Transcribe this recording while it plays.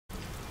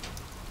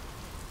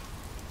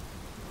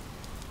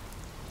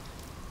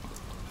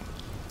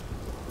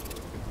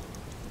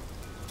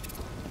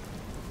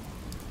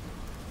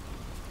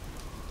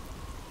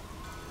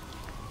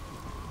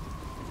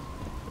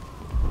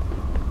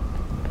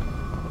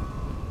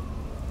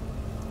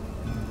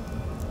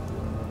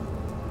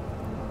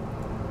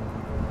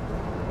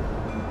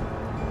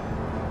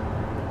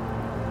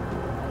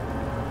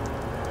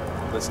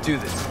Let's do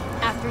this.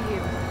 After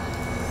you.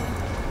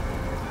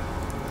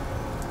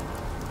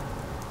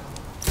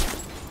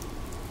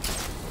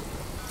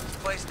 This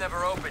place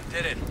never opened,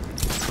 did it?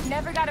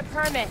 Never got a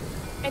permit.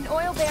 An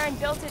oil baron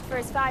built it for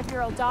his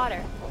 5-year-old daughter.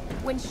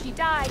 When she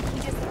died, he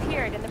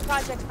disappeared and the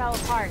project fell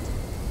apart.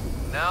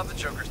 Now the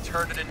Joker's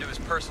turned it into his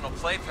personal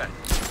playpen.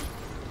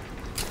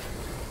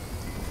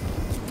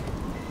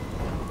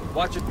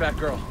 Watch it,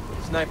 Batgirl.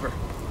 Sniper.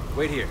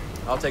 Wait here.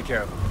 I'll take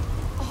care of him.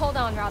 Hold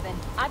on, Robin.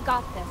 I've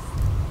got this.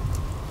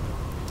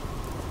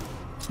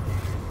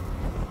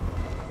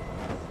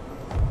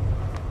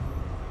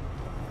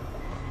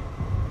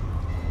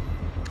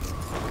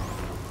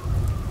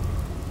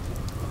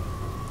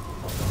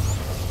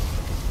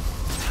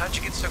 How'd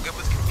you get so good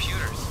with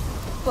computers?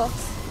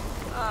 Books.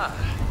 Ah,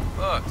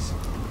 books.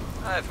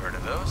 I've heard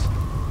of those.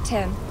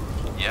 Tim.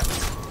 Yeah?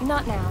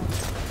 Not now.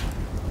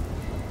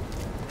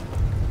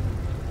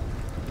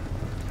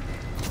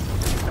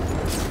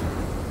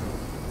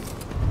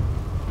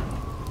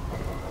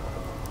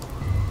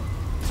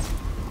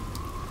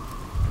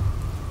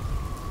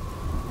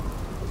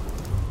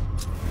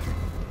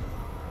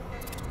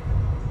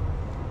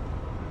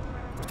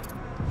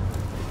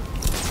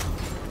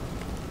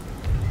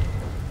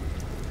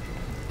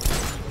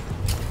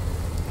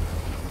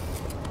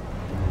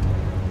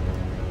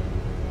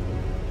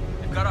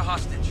 Got a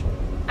hostage.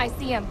 I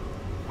see him.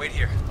 Wait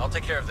here. I'll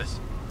take care of this.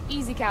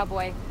 Easy,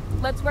 cowboy.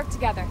 Let's work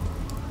together.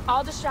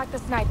 I'll distract the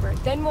sniper,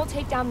 then we'll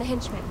take down the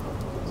henchman.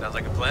 Sounds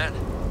like a plan.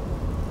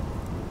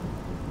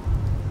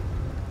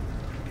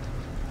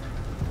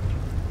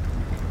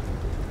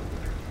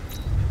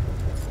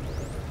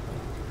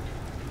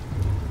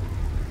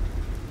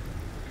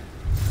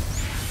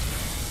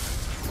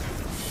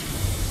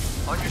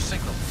 On your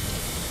signal.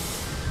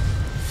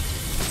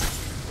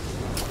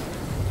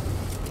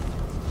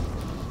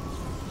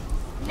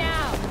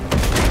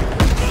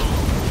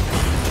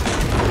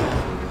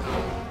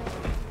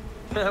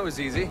 That was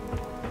easy.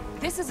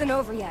 This isn't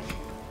over yet.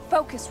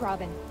 Focus,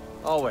 Robin.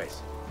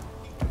 Always.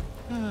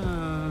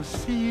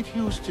 See, it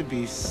used to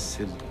be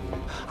simple.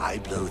 I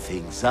blow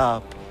things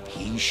up,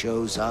 he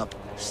shows up,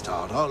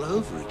 start all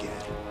over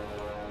again.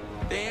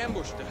 They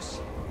ambushed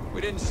us. We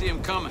didn't see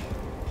him coming.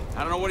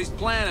 I don't know what he's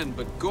planning,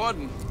 but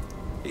Gordon,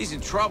 he's in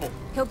trouble.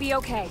 He'll be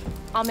okay.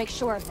 I'll make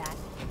sure of that.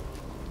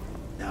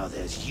 Now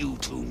there's you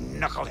two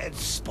knuckleheads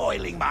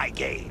spoiling my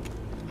game.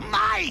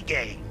 My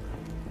game!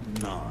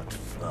 Not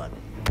funny.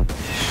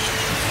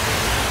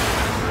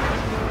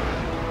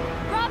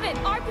 Robin,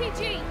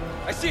 RPG!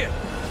 I see it!